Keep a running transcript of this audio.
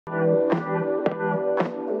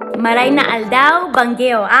Maray na aldaw,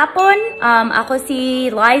 banggeo apon. Ako si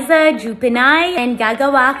Liza, Jupinay, and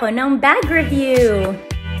gagawa ko ng bag review.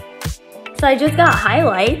 So I just got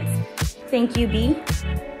highlights. Thank you, B.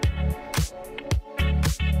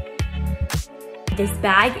 This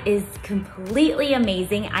bag is completely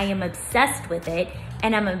amazing. I am obsessed with it,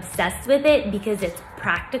 and I'm obsessed with it because it's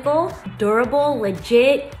practical, durable,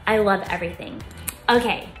 legit. I love everything.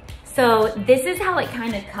 Okay. So this is how it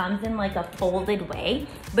kind of comes in like a folded way,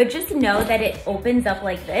 but just know that it opens up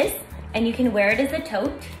like this and you can wear it as a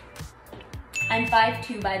tote. I'm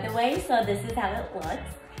 5'2" by the way, so this is how it looks.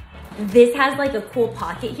 This has like a cool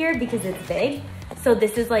pocket here because it's big. So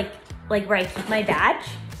this is like where I keep my badge,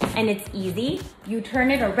 and it's easy. You turn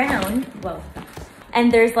it around, whoa.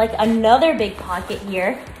 And there's like another big pocket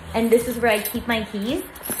here, and this is where I keep my keys.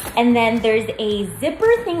 And then there's a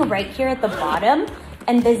zipper thing right here at the bottom.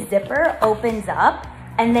 And the zipper opens up,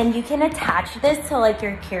 and then you can attach this to like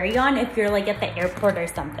your carry-on if you're like at the airport or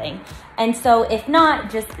something. And so if not,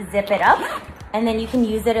 just zip it up, and then you can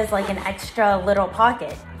use it as like an extra little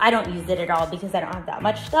pocket. I don't use it at all because I don't have that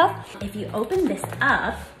much stuff. If you open this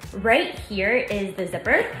up, right here is the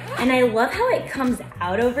zipper. And I love how it comes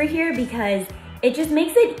out over here because it just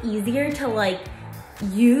makes it easier to like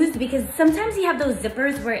use, because sometimes you have those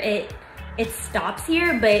zippers where it stops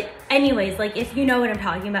here, but anyways, like if you know what I'm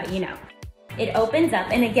talking about, you know. It opens up,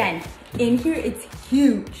 and again, in here it's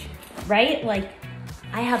huge, right? Like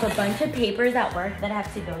I have a bunch of papers at work that I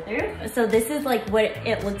have to go through. So this is like what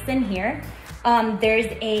it looks in here. There's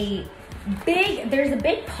a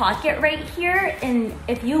big pocket right here, and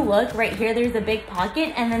if you look right here, there's a big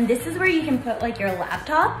pocket, and then this is where you can put like your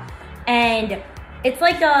laptop, and it's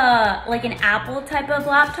like an Apple type of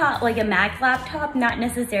laptop, like a Mac laptop, not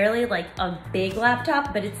necessarily like a big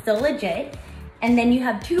laptop, but it's still legit. And then you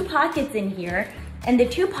have two pockets in here, and the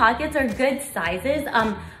two pockets are good sizes.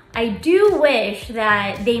 I do wish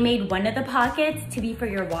that they made one of the pockets to be for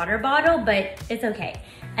your water bottle, but it's okay.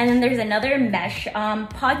 And then there's another mesh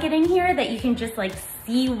pocket in here that you can just like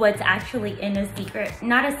see what's actually in a secret,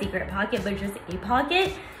 not a secret pocket, but just a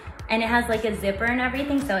pocket. And it has like a zipper and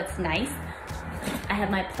everything, so it's nice. I have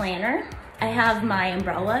my planner. I have my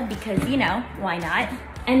umbrella because, you know, why not?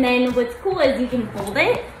 And then what's cool is you can fold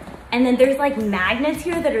it, and then there's like magnets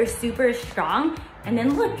here that are super strong. And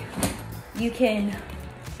then look, you can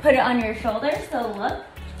put it on your shoulder, so look.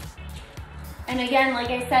 And again, like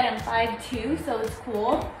I said, I'm 5'2", so it's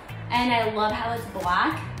cool. And I love how it's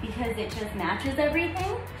black because it just matches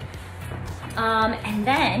everything. And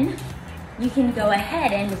then you can go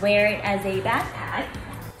ahead and wear it as a backpack.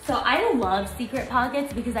 So I love secret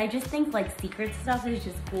pockets because I just think like secret stuff is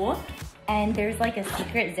just cool. And there's like a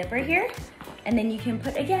secret zipper here. And then you can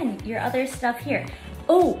put, again, your other stuff here.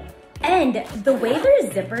 Oh, and the way their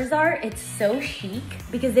zippers are, it's so chic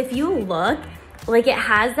because if you look, like it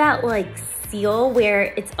has that like seal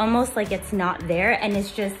where it's almost like it's not there, and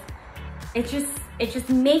it just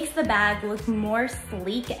makes the bag look more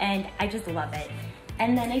sleek, and I just love it.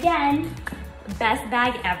 And then again, best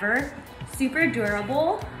bag ever. Super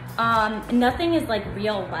durable. Nothing is like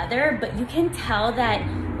real leather, but you can tell that,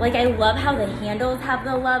 like, I love how the handles have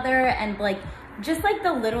the leather, and like just like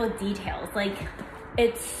the little details, like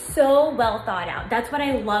it's so well thought out. That's what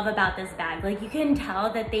I love about this bag. Like you can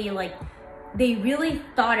tell that they really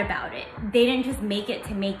thought about it. They didn't just make it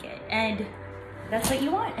to make it, and that's what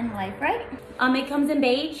you want in life, right? It comes in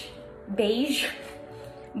beige,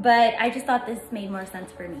 but I just thought this made more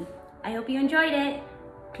sense for me. I hope you enjoyed it.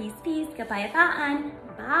 Peace, peace. Kapayapaan.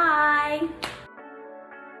 Bye.